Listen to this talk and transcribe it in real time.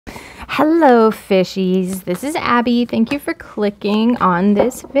Hello fishies, this is Abby. Thank you for clicking on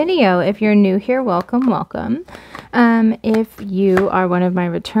this video. If you're new here, welcome, welcome. If you are one of my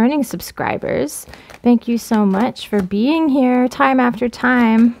returning subscribers, thank you so much for being here time after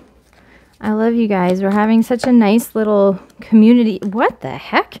time. I love you guys. We're having such a nice little community. What the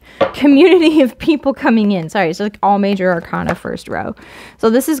heck? Community of people coming in. Sorry, it's like all major arcana first row. So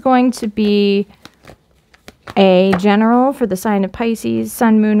this is going to be a general for the sign of Pisces,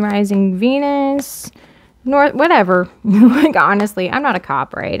 Sun, Moon, Rising, Venus, North, whatever. Like, honestly, I'm not a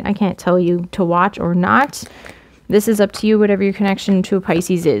cop, right? I can't tell you to watch or not. This is up to you, whatever your connection to a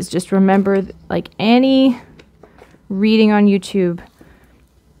Pisces is. Just remember, like any reading on YouTube,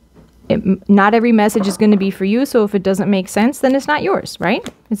 not every message is going to be for you. So if it doesn't make sense, then it's not yours, right?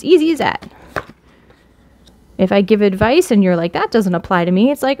 It's easy as that. If I give advice and you're like, that doesn't apply to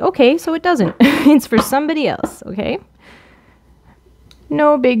me, it's like, okay, so it doesn't. It's for somebody else, okay?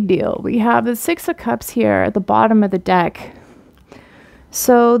 No big deal. We have the Six of Cups here at the bottom of the deck.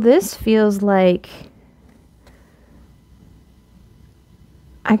 So this feels like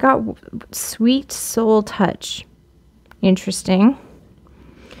I got sweet soul touch. Interesting.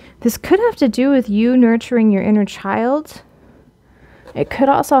 This could have to do with you nurturing your inner child. It could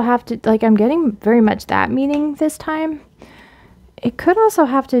also have to, like, I'm getting very much that meaning this time. It could also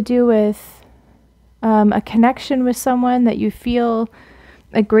have to do with a connection with someone that you feel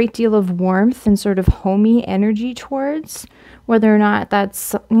a great deal of warmth and sort of homey energy towards, whether or not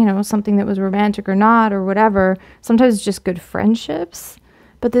that's, you know, something that was romantic or not or whatever. Sometimes it's just good friendships.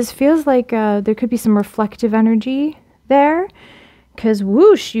 But this feels like there could be some reflective energy there because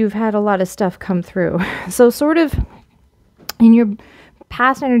whoosh, you've had a lot of stuff come through. So sort of in your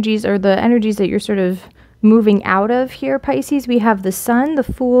past energies or the energies that you're sort of moving out of here, Pisces, we have the Sun, the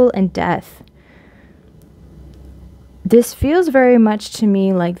Fool, and Death. This feels very much to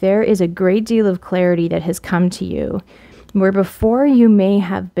me like there is a great deal of clarity that has come to you, where before you may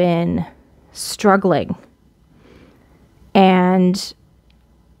have been struggling. And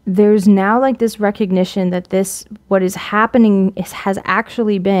there's now like this recognition that this, what is happening has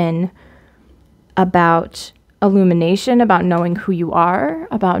actually been about illumination, about knowing who you are,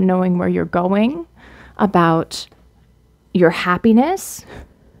 about knowing where you're going, about your happiness,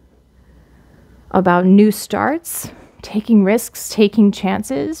 about new starts, taking risks, taking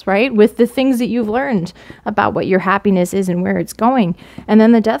chances, right? With the things that you've learned about what your happiness is and where it's going. And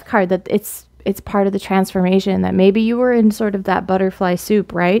then the Death card, that it's part of the transformation, that maybe you were in sort of that butterfly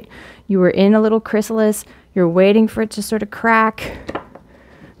soup, right? You were in a little chrysalis, you're waiting for it to sort of crack.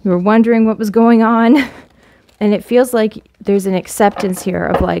 You were wondering what was going on. And it feels like there's an acceptance here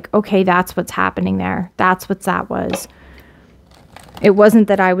of like, okay, that's what's happening there. That's what that was. It wasn't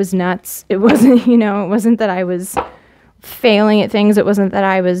that I was nuts. It wasn't, you know, it wasn't that I was failing at things. It wasn't that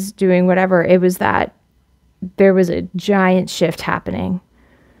I was doing whatever. It was that there was a giant shift happening.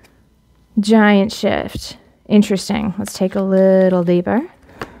 Giant shift. Interesting. Let's take a little deeper.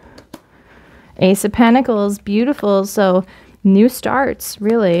 Ace of Pentacles. Beautiful. So new starts,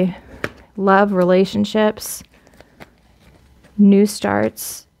 really. Love, relationships. New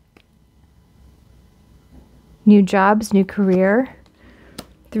starts, new jobs, new career.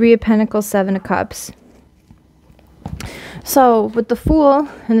 Three of Pentacles, Seven of Cups. So with the Fool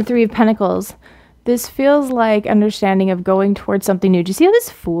and the Three of Pentacles, this feels like understanding of going towards something new. Do you see how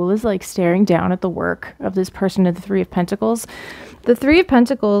this Fool is like staring down at the work of this person in the Three of Pentacles? The Three of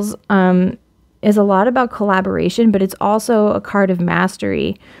Pentacles is a lot about collaboration, but it's also a card of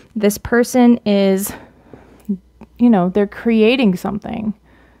mastery. This person is, you know, they're creating something.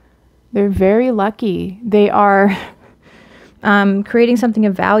 They're very lucky. They are creating something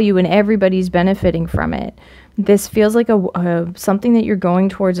of value and everybody's benefiting from it. This feels like something that you're going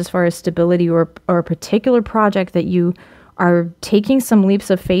towards as far as stability or a particular project that you are taking some leaps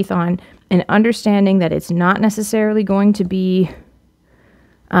of faith on and understanding that it's not necessarily going to be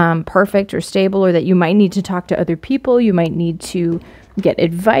perfect or stable, or that you might need to talk to other people. You might need to get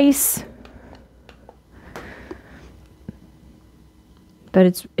advice.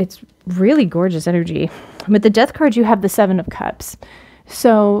 But it's really gorgeous energy. With the Death card, you have the Seven of Cups.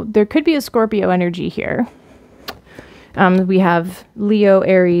 So there could be a Scorpio energy here. We have Leo,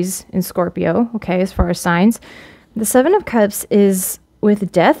 Aries, and Scorpio, okay, as far as signs. The Seven of Cups is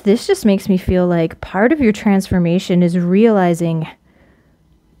with Death. This just makes me feel like part of your transformation is realizing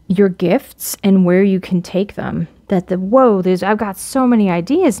your gifts and where you can take them. That I've got so many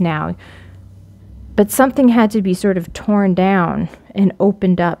ideas now. But something had to be sort of torn down and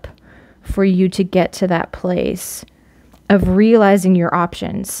opened up for you to get to that place of realizing your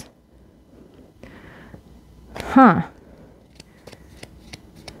options. Huh.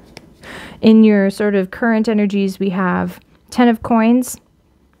 In your sort of current energies, we have 10 of coins,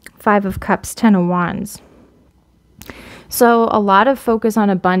 5 of cups, 10 of wands. So a lot of focus on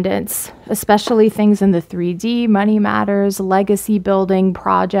abundance, especially things in the 3D, money matters, legacy building,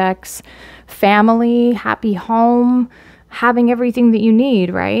 projects, family, happy home, having everything that you need,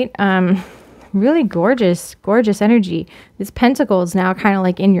 right? Really gorgeous, gorgeous energy. This pentacle is now kind of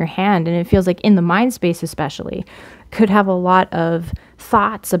like in your hand, and it feels like in the mind space especially. Could have a lot of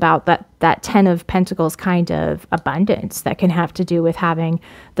thoughts about that 10 of pentacles kind of abundance that can have to do with having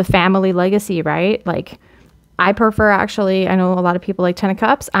the family legacy, right? Like, I prefer, actually, I know a lot of people like 10 of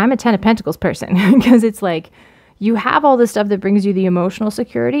cups. I'm a 10 of pentacles person because it's like you have all this stuff that brings you the emotional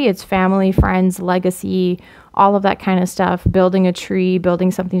security. It's family, friends, legacy, all of that kind of stuff, building a tree,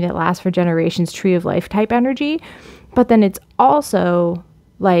 building something that lasts for generations, tree of life type energy. But then it's also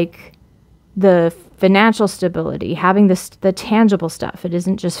like the financial stability, having the tangible stuff. It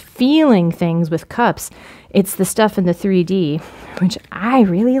isn't just feeling things with cups. It's the stuff in the 3D, which I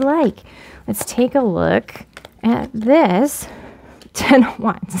really like. Let's take a look at this 10 of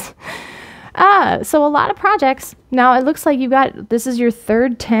wands. So a lot of projects. Now it looks like you got, this is your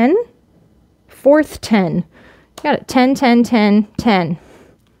third 10, fourth 10. You got it, 10, 10, 10, 10.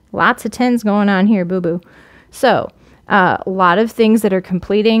 Lots of 10s going on here, boo-boo. So a lot of things that are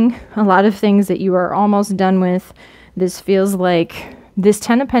completing, a lot of things that you are almost done with. This feels like this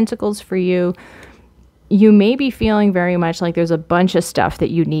 10 of pentacles for you. You may be feeling very much like there's a bunch of stuff that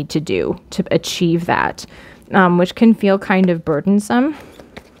you need to do to achieve that, which can feel kind of burdensome.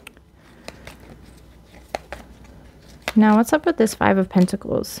 Now, what's up with this 5 of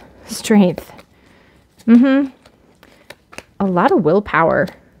pentacles? Strength. A lot of willpower.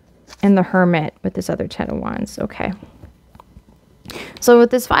 And the hermit with this other 10 of wands. Okay. So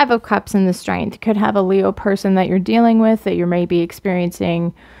with this 5 of cups and the strength, you could have a Leo person that you're dealing with that you're maybe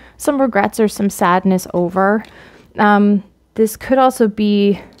experiencing some regrets or some sadness over. This could also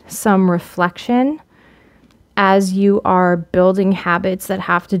be some reflection as you are building habits that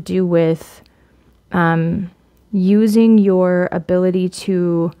have to do with using your ability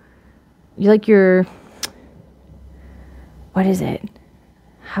to, like your, what is it?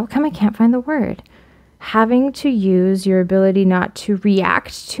 How come I can't find the word? Having to use your ability not to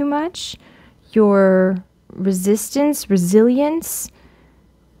react too much, your resistance, resilience,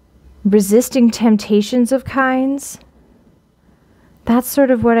 resisting temptations of kinds. That's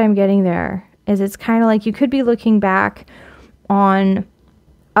sort of what I'm getting there. Is it's kind of like you could be looking back on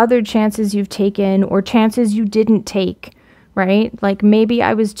other chances you've taken or chances you didn't take, right? Like maybe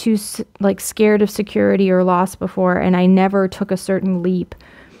I was too scared of security or loss before and I never took a certain leap.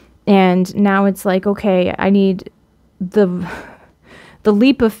 And now it's like, okay, I need the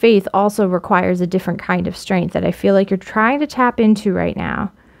leap of faith also requires a different kind of strength that I feel like you're trying to tap into right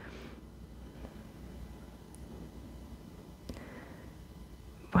now.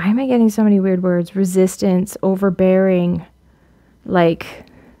 Why am I getting so many weird words? Resistance, overbearing, like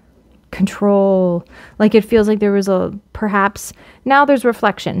control. Like it feels like there was perhaps, now there's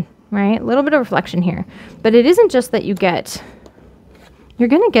reflection, right? A little bit of reflection here. But it isn't just that you're going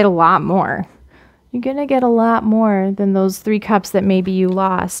to get a lot more. You're going to get a lot more than those 3 cups that maybe you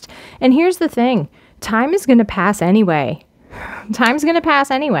lost. And here's the thing. Time is going to pass anyway. Time's going to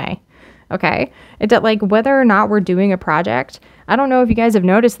pass anyway. Okay? Like whether or not we're doing a project, I don't know if you guys have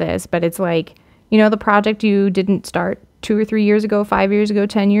noticed this, but it's like, you know, the project you didn't start 2 or 3 years ago, 5 years ago,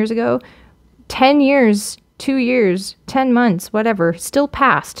 10 years ago, 10 years, 2 years, 10 months, whatever, still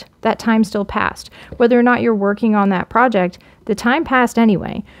passed. That time still passed. Whether or not you're working on that project, the time passed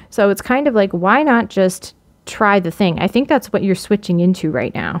anyway. So it's kind of like, why not just try the thing? I think that's what you're switching into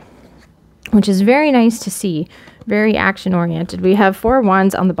right now, which is very nice to see. Very action oriented. We have 4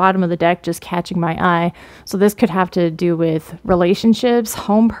 wands on the bottom of the deck just catching my eye. So this could have to do with relationships,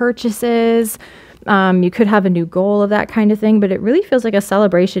 home purchases. You could have a new goal of that kind of thing, but it really feels like a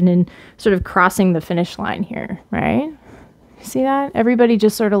celebration and sort of crossing the finish line here, right? See that? Everybody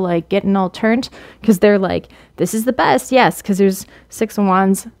just sort of like getting all turned because they're like, this is the best. Yes, because there's 6 of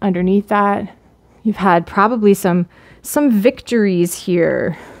wands underneath that. You've had probably some victories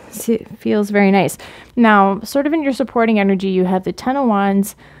here. See, it feels very nice. Now, sort of in your supporting energy, you have the 10 of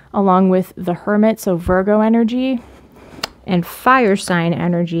wands along with the hermit, so Virgo energy and fire sign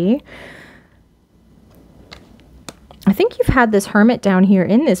energy. I think you've had this hermit down here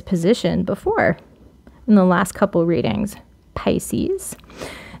in this position before in the last couple readings. Pisces.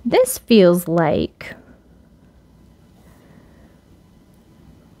 This feels like,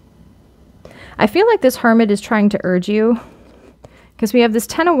 I feel like this hermit is trying to urge you, because we have this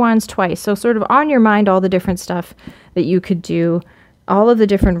 10 of wands twice. So sort of on your mind, all the different stuff that you could do. all of the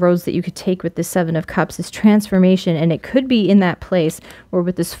different roads that you could take with the Seven of Cups is transformation. And it could be in that place where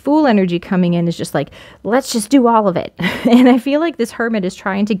with this Fool energy coming in is just like, let's just do all of it. And I feel like this Hermit is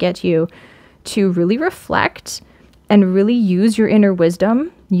trying to get you to really reflect and really use your inner wisdom,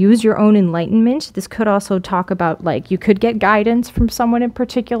 use your own enlightenment. This could also talk about, like, you could get guidance from someone in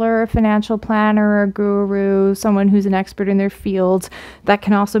particular, a financial planner, a guru, someone who's an expert in their field. That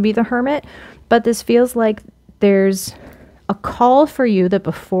can also be the Hermit. But this feels like there's a call for you that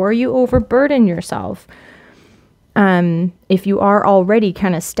before you overburden yourself, if you are already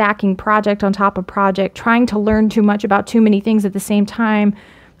kind of stacking project on top of project, trying to learn too much about too many things at the same time,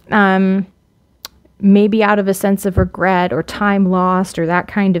 maybe out of a sense of regret or time lost or that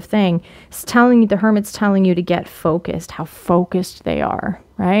kind of thing, it's telling you, the Hermit's telling you to get focused, how focused they are,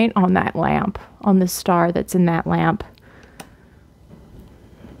 right? On that lamp, on the star that's in that lamp.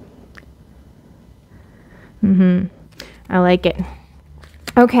 I like it.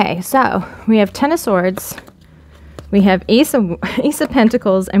 Okay, so we have Ten of Swords, we have Ace of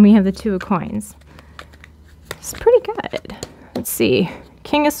Pentacles, and we have the Two of Coins. It's pretty good. Let's see.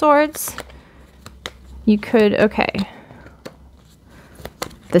 King of Swords. You could, okay.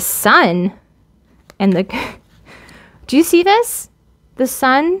 The Sun and the... Do you see this? The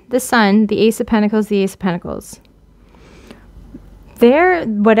Sun, the Ace of Pentacles, the Ace of Pentacles. There,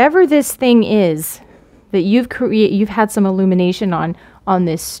 whatever this thing is that you've had some illumination on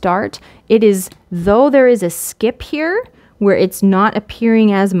this start, it is, though there is a skip here where it's not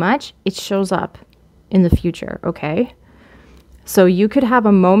appearing as much, it shows up in the future, okay? So you could have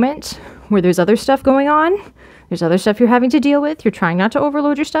a moment where there's other stuff going on, there's other stuff you're having to deal with, you're trying not to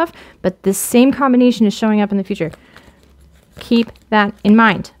overload your stuff, but this same combination is showing up in the future. Keep that in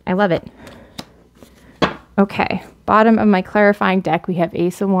mind. I love it. Okay, bottom of my clarifying deck, we have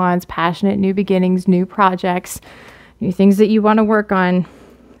Ace of Wands, passionate, new beginnings, new projects, new things that you want to work on.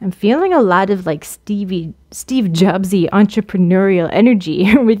 I'm feeling a lot of like Steve Jobsy entrepreneurial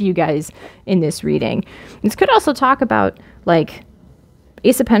energy with you guys in this reading. This could also talk about, like,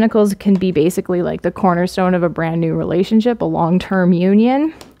 Ace of Pentacles can be basically like the cornerstone of a brand new relationship, a long-term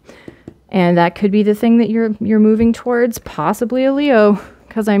union. And that could be the thing that you're moving towards, possibly a Leo,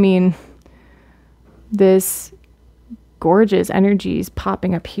 because I mean, this gorgeous energy is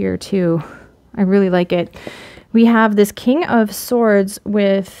popping up here too. I really like it. We have this King of Swords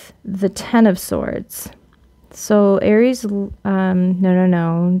with the Ten of Swords. So Aries,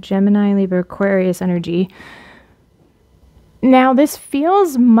 Gemini, Libra, Aquarius energy. Now this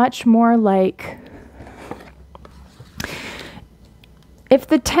feels much more like, if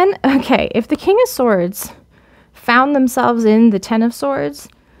the King of Swords found themselves in the Ten of Swords,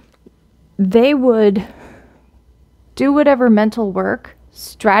 they would do whatever mental work,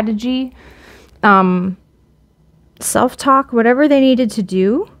 strategy, self-talk, whatever they needed to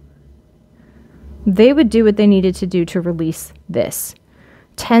do, they would do what they needed to do to release this.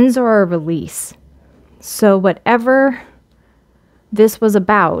 Tens are a release. So whatever this was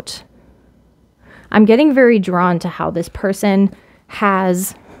about, I'm getting very drawn to how this person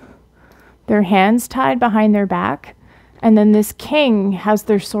has their hands tied behind their back, and then this king has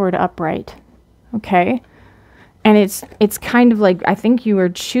their sword upright. Okay? And it's kind of like, I think you are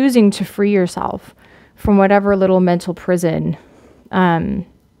choosing to free yourself from whatever little mental prison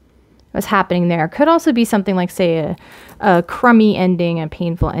was happening there. Could also be something like, say, a crummy ending, a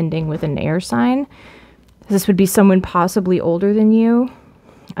painful ending with an air sign. This would be someone possibly older than you.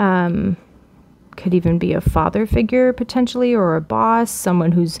 Could even be a father figure potentially, or a boss,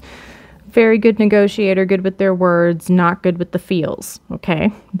 someone who's very good negotiator, good with their words, not good with the feels,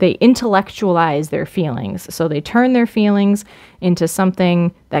 okay? They intellectualize their feelings. So they turn their feelings into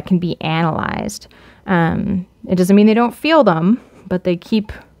something that can be analyzed. It doesn't mean they don't feel them, but they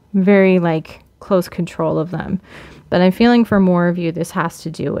keep very, like, close control of them. But I'm feeling for more of you, this has to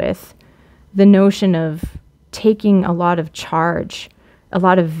do with the notion of taking a lot of charge, a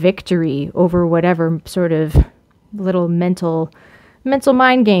lot of victory over whatever sort of little mental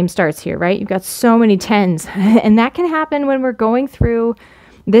mind game starts here, right? You've got so many tens, and that can happen when we're going through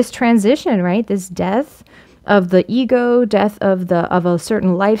this transition, right? This death of the ego, death of a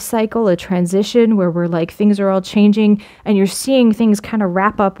certain life cycle, a transition where we're like, things are all changing, and you're seeing things kind of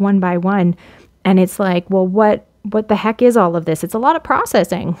wrap up one by one, and it's like, well, what the heck is all of this? It's a lot of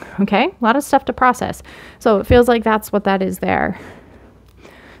processing, okay? A lot of stuff to process. So it feels like that's what that is there.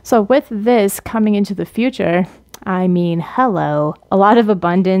 So with this coming into the future, I mean, hello, a lot of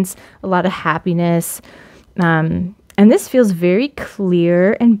abundance, a lot of happiness. And this feels very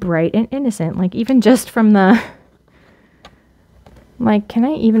clear and bright and innocent. Like, even just from the, like, can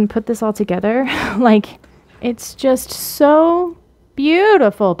I even put this all together? Like, it's just so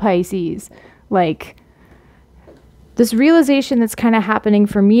Beautiful, Pisces. Like, this realization that's kind of happening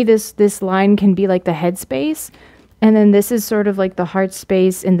for me, this line can be like the head space. And then this is sort of like the heart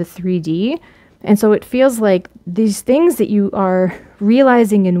space in the 3D. And so it feels like these things that you are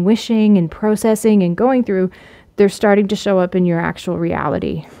realizing and wishing and processing and going through, they're starting to show up in your actual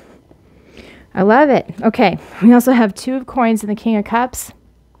reality. I love it. Okay. We also have 2 of coins and the King of Cups.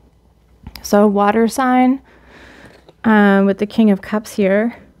 So water sign with the King of Cups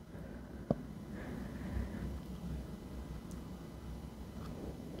here.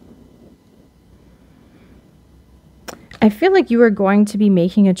 I feel like you are going to be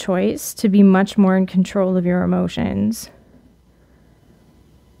making a choice to be much more in control of your emotions.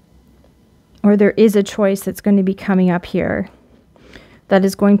 Or there is a choice that's going to be coming up here that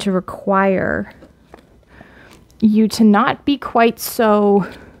is going to require you to not be quite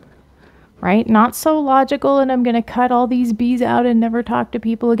so, right? Not so logical, and I'm going to cut all these B's out and never talk to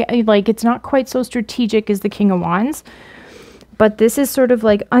people again. Like, it's not quite so strategic as the King of Wands. But this is sort of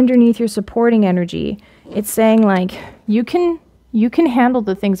like underneath your supporting energy. It's saying like, you can handle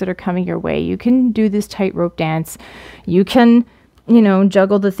the things that are coming your way. You can do this tightrope dance. You can, you know,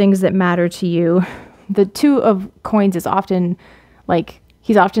 juggle the things that matter to you. The 2 of coins is often like,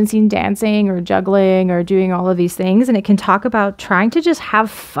 he's often seen dancing or juggling or doing all of these things. And it can talk about trying to just have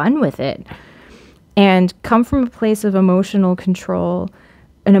fun with it and come from a place of emotional control.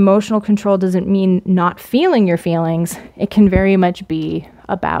 And emotional control doesn't mean not feeling your feelings. It can very much be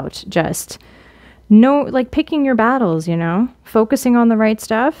about just like picking your battles, you know, focusing on the right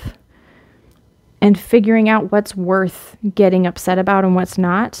stuff and figuring out what's worth getting upset about and what's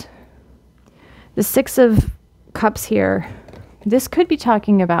not. The 6 of Cups here, this could be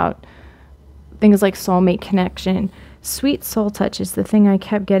talking about things like soulmate connection. Sweet soul touch is the thing I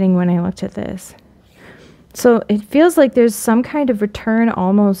kept getting when I looked at this. So it feels like there's some kind of return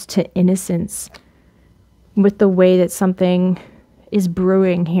almost to innocence with the way that something is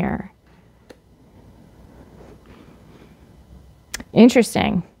brewing here.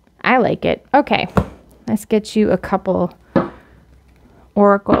 Interesting. I like it. Okay, let's get you a couple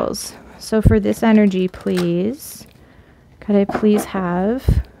oracles. So for this energy, please, could I please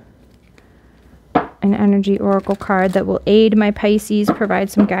have an energy oracle card that will aid my Pisces, provide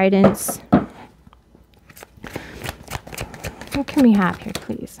some guidance? What can we have here,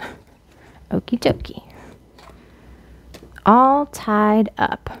 please? Okie dokie. All tied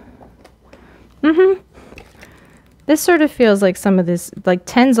up. This sort of feels like some of this, like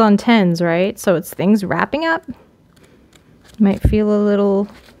 10s on 10s, right? So it's things wrapping up. Might feel a little,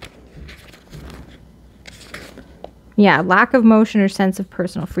 yeah, lack of motion or sense of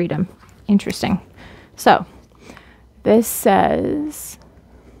personal freedom. Interesting. So this says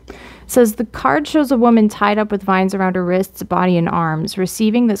the card shows a woman tied up with vines around her wrists, body, and arms.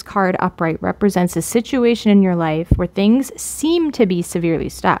 Receiving this card upright represents a situation in your life where things seem to be severely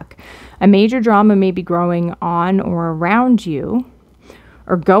stuck. A major drama may be growing on or around you,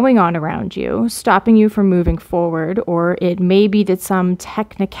 or going on around you, stopping you from moving forward, or it may be that some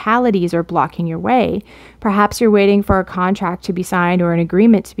technicalities are blocking your way. Perhaps you're waiting for a contract to be signed or an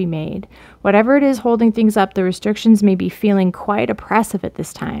agreement to be made. Whatever it is holding things up, the restrictions may be feeling quite oppressive at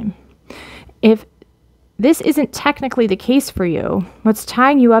this time. If this isn't technically the case for you, what's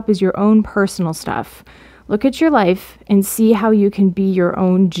tying you up is your own personal stuff. Look at your life and see how you can be your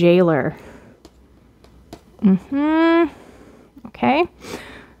own jailer. Okay.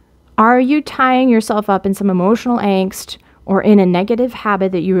 Are you tying yourself up in some emotional angst or in a negative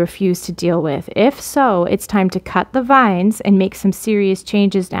habit that you refuse to deal with? If so, it's time to cut the vines and make some serious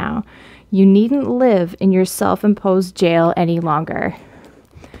changes now. You needn't live in your self-imposed jail any longer.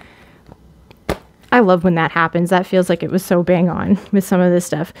 I love when that happens. That feels like it was so bang on with some of this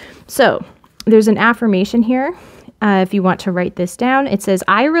stuff. So there's an affirmation here. If you want to write this down, it says,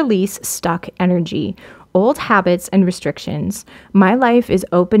 I release stuck energy, old habits, and restrictions. My life is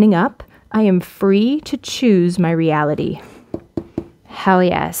opening up. I am free to choose my reality. Hell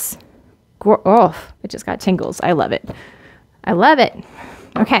yes. Oh, it just got tingles. I love it. I love it.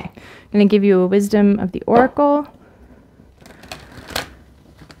 Okay. I'm going to give you a wisdom of the oracle.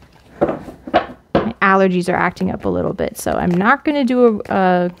 My allergies are acting up a little bit, so I'm not going to do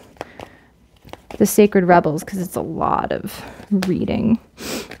the Sacred Rebels because it's a lot of reading.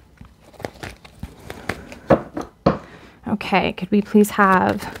 Okay, could we please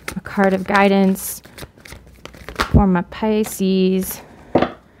have a card of guidance for my Pisces?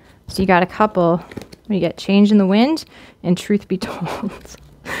 So you got a couple. You get change in the wind and truth be told.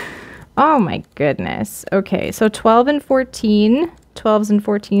 Oh my goodness. Okay, so 12 and 14 12s and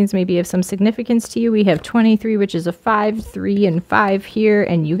 14s maybe have some significance to you. We have 23, which is a 5, 3, and 5 here.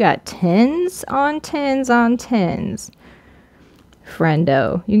 And you got 10s on 10s on 10s.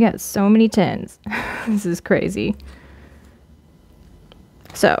 Friendo, you got so many 10s. This is crazy.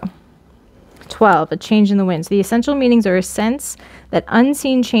 So, 12, a change in the winds. The essential meanings are a sense that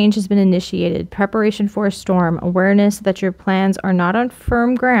unseen change has been initiated, preparation for a storm, awareness that your plans are not on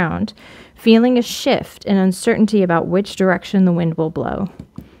firm ground, feeling a shift and uncertainty about which direction the wind will blow.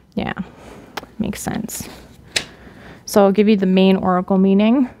 Yeah, makes sense. So I'll give you the main oracle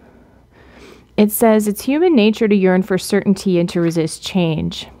meaning. It says, it's human nature to yearn for certainty and to resist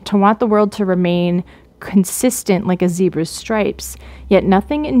change, to want the world to remain consistent like a zebra's stripes, yet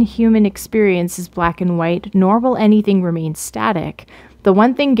nothing in human experience is black and white, nor will anything remain static. The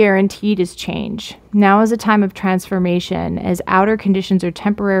one thing guaranteed is change. Now is a time of transformation, as outer conditions are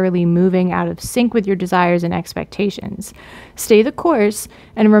temporarily moving out of sync with your desires and expectations. Stay the course,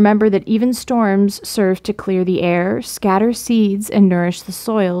 and remember that even storms serve to clear the air, scatter seeds, and nourish the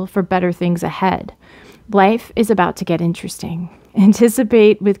soil for better things ahead. Life is about to get interesting.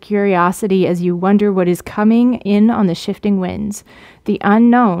 Anticipate with curiosity as you wonder what is coming in on the shifting winds. The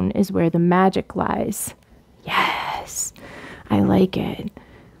unknown is where the magic lies. Yes, I like it.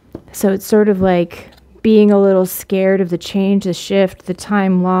 So it's sort of like being a little scared of the change, the shift, the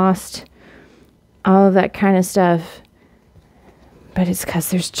time lost, all of that kind of stuff. But it's because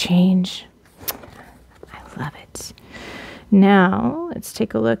there's change. I love it. Now, let's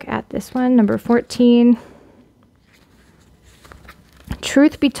take a look at this one, number 14.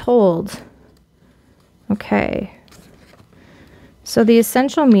 Truth be told. Okay. So the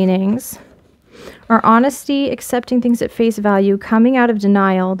essential meanings are honesty, accepting things at face value, coming out of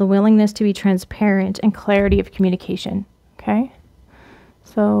denial, the willingness to be transparent, and clarity of communication. Okay?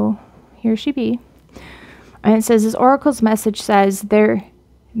 So here she be. And it says, this oracle's message says, there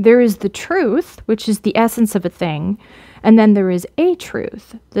is the truth, which is the essence of a thing, and then there is a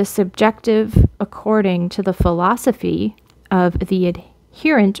truth, the subjective according to the philosophy of the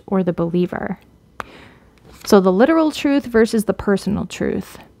adherent or the believer. So the literal truth versus the personal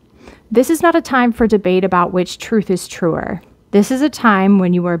truth. This is not a time for debate about which truth is truer. This is a time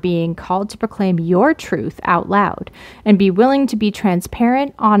when you are being called to proclaim your truth out loud and be willing to be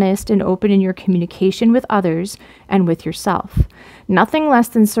transparent, honest, and open in your communication with others and with yourself. Nothing less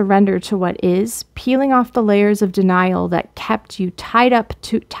than surrender to what is, peeling off the layers of denial that kept you tied up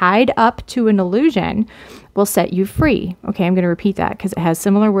to an illusion will set you free. Okay, I'm going to repeat that because it has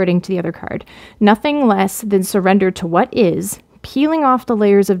similar wording to the other card. Nothing less than surrender to what is, peeling off the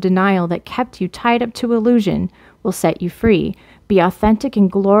layers of denial that kept you tied up to illusion will set you free. Be authentic and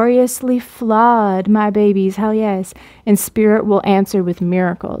gloriously flawed, my babies, hell yes, and spirit will answer with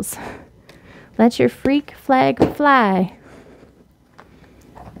miracles. Let your freak flag fly.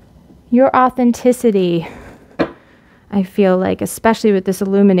 Your authenticity, I feel like, especially with this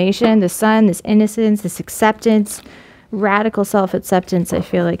illumination, the sun, this innocence, this acceptance, radical self-acceptance, I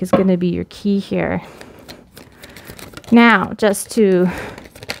feel like is going to be your key here. Now, just to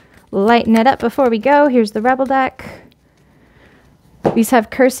lighten it up before we go, here's the Rebel deck. These have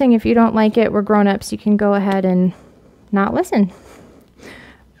cursing. If you don't like it, we're grown-ups. You can go ahead and not listen.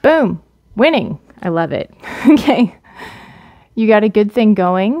 Boom. Winning. I love it. Okay. You got a good thing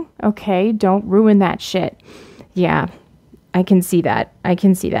going. Okay. Don't ruin that shit. Yeah. I can see that. I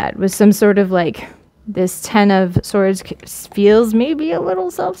can see that. With some sort of like, this 10 of Swords feels maybe a little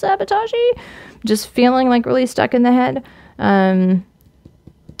self-sabotagey. Just feeling like really stuck in the head.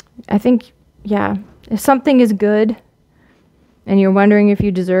 I think, yeah, if something is good and you're wondering if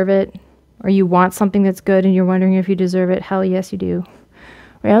you deserve it, or you want something that's good and you're wondering if you deserve it, hell yes you do.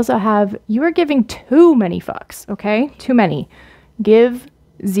 We also have, you are giving too many fucks, okay? Too many. Give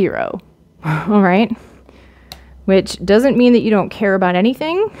 0, all right? Which doesn't mean that you don't care about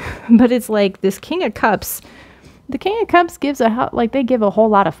anything, but it's like this King of Cups. The King of Cups gives they give a whole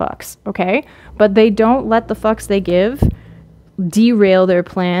lot of fucks, okay? But they don't let the fucks they give derail their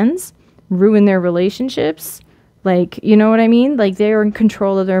plans, ruin their relationships. Like, you know what I mean? Like, they are in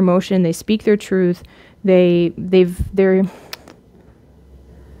control of their emotion. They speak their truth. They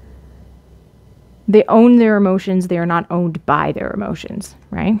own their emotions. They are not owned by their emotions,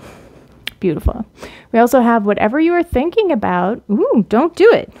 right? Beautiful. We also have whatever you are thinking about. Ooh, don't do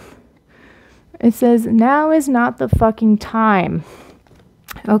it. It says, now is not the fucking time.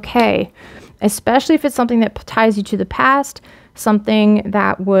 Okay. Especially if it's something that ties you to the past, something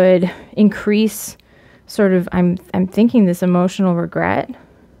that would increase sort of, I'm thinking this emotional regret.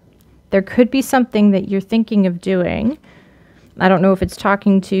 There could be something that you're thinking of doing. I don't know if it's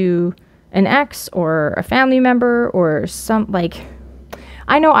talking to an ex or a family member or some, like,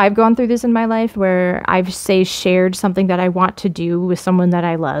 I know I've gone through this in my life where I've, say, shared something that I want to do with someone that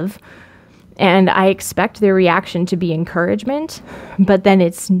I love, and I expect their reaction to be encouragement, but then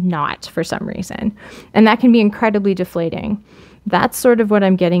it's not for some reason. And that can be incredibly deflating. That's sort of what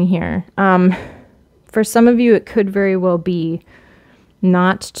I'm getting here. For some of you, it could very well be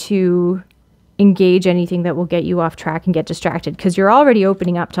not to engage anything that will get you off track and get distracted, because you're already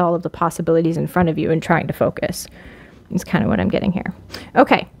opening up to all of the possibilities in front of you and trying to focus. It's kind of what I'm getting here.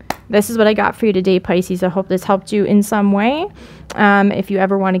 Okay, this is what I got for you today, Pisces. I hope this helped you in some way. If you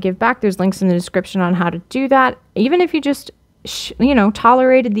ever want to give back, there's links in the description on how to do that. Even if you just,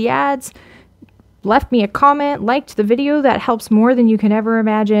 tolerated the ads, left me a comment, liked the video, that helps more than you can ever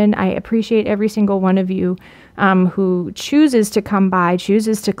imagine. I appreciate every single one of you who chooses to come by,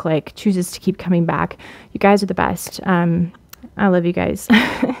 chooses to click, chooses to keep coming back. You guys are the best. I love you guys.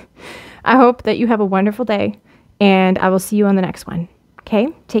 I hope that you have a wonderful day, and I will see you on the next one. Okay?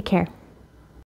 Take care.